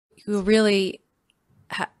you really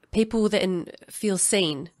people then feel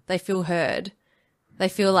seen, they feel heard, they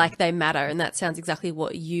feel like they matter. And that sounds exactly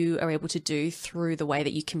what you are able to do through the way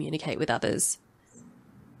that you communicate with others.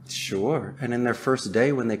 Sure. And in their first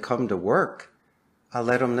day when they come to work, I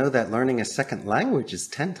let them know that learning a second language is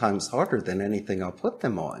 10 times harder than anything I'll put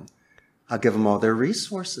them on. I'll give them all their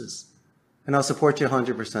resources, and I'll support you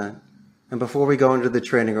 100%. And before we go into the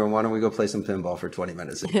training room, why don't we go play some pinball for 20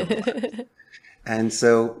 minutes? And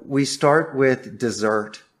so we start with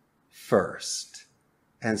dessert first.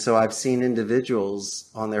 And so I've seen individuals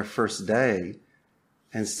on their first day,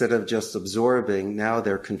 instead of just absorbing, now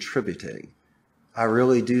they're contributing. I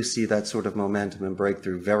really do see that sort of momentum and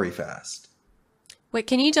breakthrough very fast. Wait,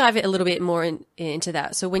 can you dive a little bit more into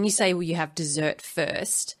that? So when you say you have dessert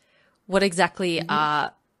first, what exactly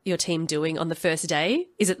are your team doing on the first day?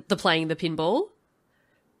 Is it playing the pinball?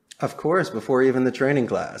 Of course, before even the training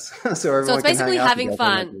class. So it's basically having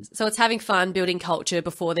fun. So it's having fun, building culture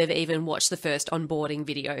before they've even watched the first onboarding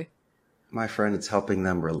video. My friend, it's helping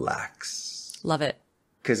them relax. Love it.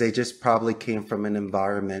 Because they just probably came from an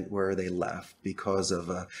environment where they left because of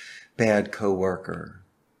a bad coworker,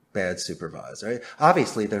 bad supervisor. Right?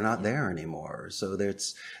 Obviously, they're not there anymore. So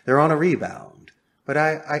they're on a rebound. But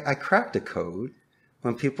I cracked a code.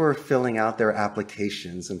 When people are filling out their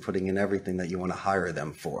applications and putting in everything that you want to hire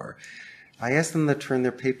them for, I ask them to turn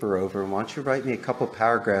their paper over and why don't you write me a couple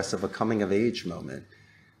paragraphs of a coming of age moment.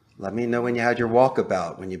 Let me know when you had your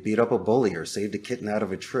walkabout, when you beat up a bully or saved a kitten out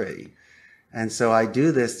of a tree. And so I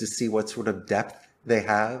do this to see what sort of depth they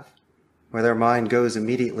have, where their mind goes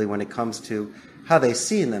immediately when it comes to how they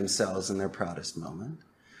see themselves in their proudest moment.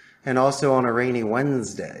 And also on a rainy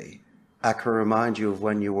Wednesday, I can remind you of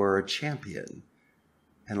when you were a champion.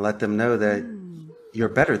 And let them know that you're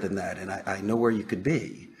better than that, and I know where you could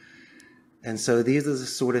be. And so these are the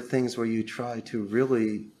sort of things where you try to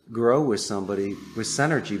really grow with somebody with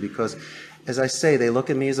synergy, because, as I say, they look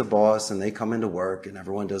at me as a boss, and they come into work, and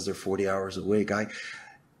everyone does their 40 hours a week.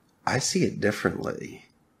 I see it differently.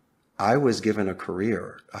 I was given a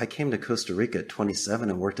career. I came to Costa Rica at 27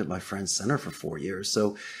 and worked at my friend's center for 4 years.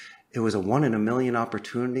 So it was a 1 in a million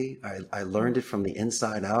opportunity. I learned it from the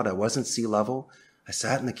inside out. I wasn't C-level. I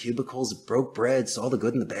sat in the cubicles, broke bread, saw the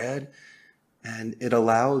good and the bad, and it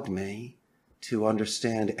allowed me to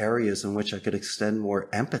understand areas in which I could extend more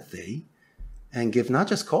empathy and give not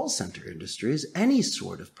just call center industries, any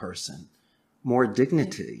sort of person, more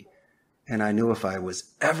dignity. And I knew if I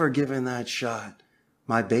was ever given that shot,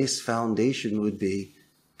 my base foundation would be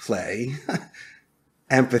play,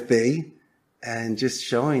 empathy, and just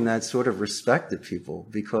showing that sort of respect to people,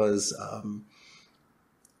 because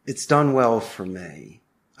it's done well for me.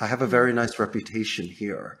 I have a very nice reputation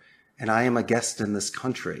here, and I am a guest in this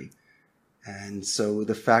country. And so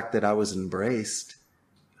the fact that I was embraced,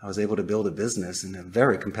 I was able to build a business in a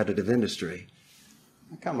very competitive industry.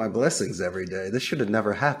 I count my blessings every day. This should have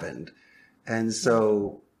never happened. And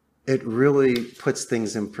so it really puts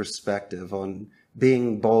things in perspective on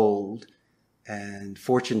being bold, and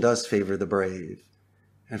fortune does favor the brave.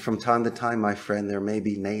 And from time to time, my friend, there may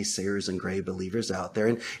be naysayers and gray believers out there.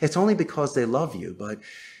 And it's only because they love you. But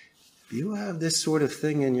if you have this sort of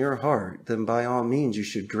thing in your heart, then by all means, you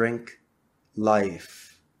should drink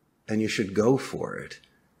life and you should go for it.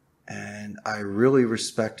 And I really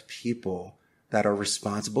respect people that are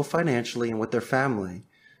responsible financially and with their family,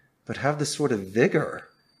 but have the sort of vigor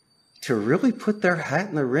to really put their hat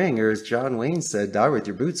in the ring, or as John Wayne said, die with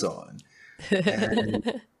your boots on.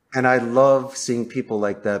 And I love seeing people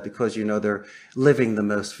like that, because, they're living the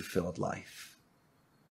most fulfilled life.